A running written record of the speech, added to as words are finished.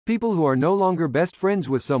People who are no longer best friends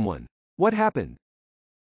with someone. What happened?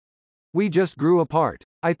 We just grew apart.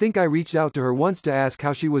 I think I reached out to her once to ask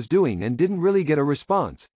how she was doing and didn't really get a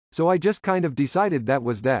response, so I just kind of decided that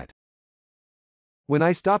was that. When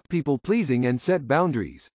I stopped people pleasing and set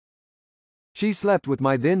boundaries. She slept with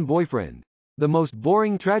my then boyfriend. The most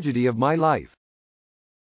boring tragedy of my life.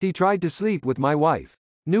 He tried to sleep with my wife.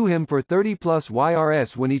 Knew him for 30 plus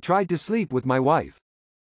YRS when he tried to sleep with my wife.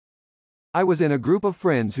 I was in a group of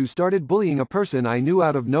friends who started bullying a person I knew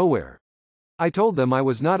out of nowhere. I told them I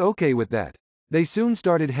was not okay with that. They soon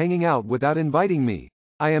started hanging out without inviting me.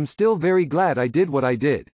 I am still very glad I did what I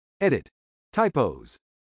did. Edit. Typos.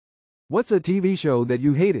 What's a TV show that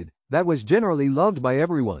you hated, that was generally loved by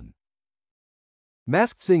everyone?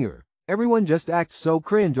 Masked Singer. Everyone just acts so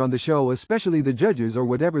cringe on the show, especially the judges or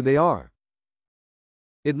whatever they are.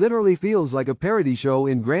 It literally feels like a parody show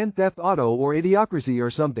in Grand Theft Auto or Idiocracy or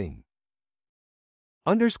something.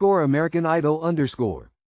 American Idol _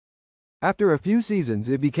 After a few seasons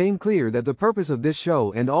it became clear that the purpose of this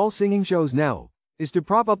show and all singing shows now is to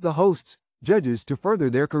prop up the hosts, judges to further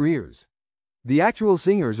their careers. The actual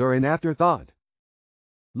singers are an afterthought.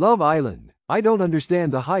 Love Island. I don't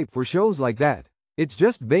understand the hype for shows like that. It's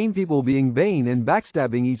just vain people being vain and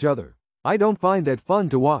backstabbing each other. I don't find that fun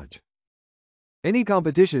to watch. Any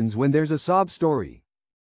competitions when there's a sob story.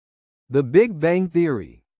 The Big Bang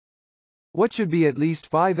Theory. What should be at least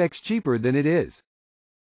 5x cheaper than it is?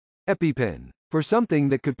 EpiPen. For something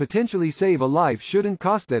that could potentially save a life shouldn't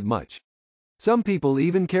cost that much. Some people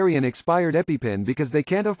even carry an expired EpiPen because they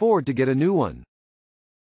can't afford to get a new one.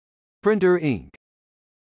 Printer ink.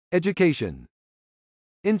 Education.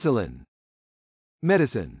 Insulin.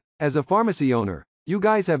 Medicine. As a pharmacy owner, you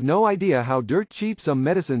guys have no idea how dirt cheap some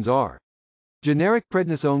medicines are. Generic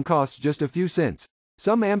prednisone costs just a few cents.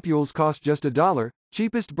 Some ampules cost just $1.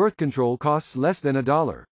 Cheapest birth control costs less than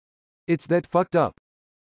 $1. It's that fucked up.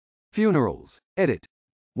 Funerals. Edit.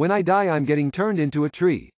 When I die I'm getting turned into a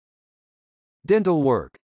tree. Dental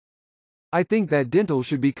work. I think that dental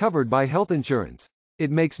should be covered by health insurance.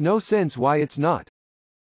 It makes no sense why it's not.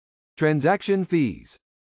 Transaction fees.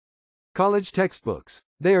 College textbooks.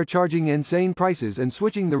 They are charging insane prices and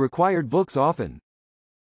switching the required books often.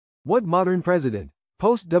 What modern president,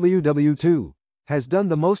 post-WW2, has done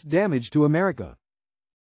the most damage to America?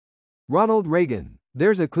 Ronald Reagan.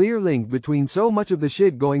 There's a clear link between so much of the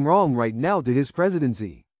shit going wrong right now to his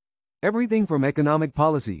presidency. Everything from economic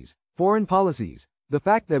policies, foreign policies, the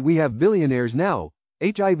fact that we have billionaires now,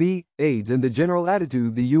 HIV, AIDS and the general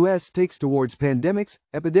attitude the US takes towards pandemics,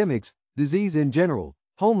 epidemics, disease in general,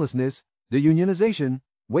 homelessness, deunionization,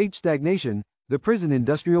 wage stagnation, the prison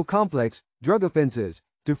industrial complex, drug offenses,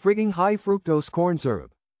 to frigging high fructose corn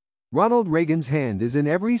syrup. Ronald Reagan's hand is in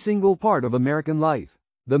every single part of American life.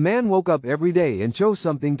 The man woke up every day and chose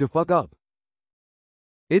something to fuck up.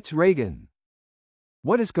 It's Reagan.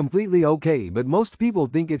 What is completely okay but most people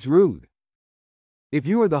think it's rude? If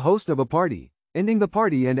you are the host of a party, ending the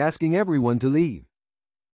party and asking everyone to leave.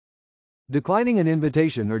 Declining an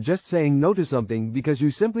invitation or just saying no to something because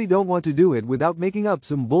you simply don't want to do it without making up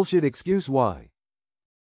some bullshit excuse why.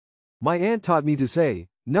 My aunt taught me to say,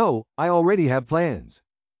 no, I already have plans.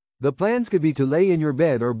 The plans could be to lay in your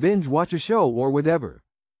bed or binge watch a show or whatever.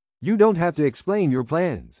 You don't have to explain your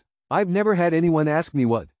plans. I've never had anyone ask me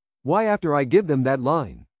why after I give them that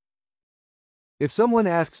line. If someone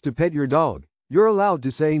asks to pet your dog, you're allowed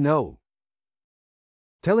to say no.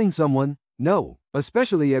 Telling someone, no,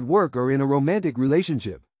 especially at work or in a romantic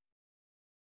relationship.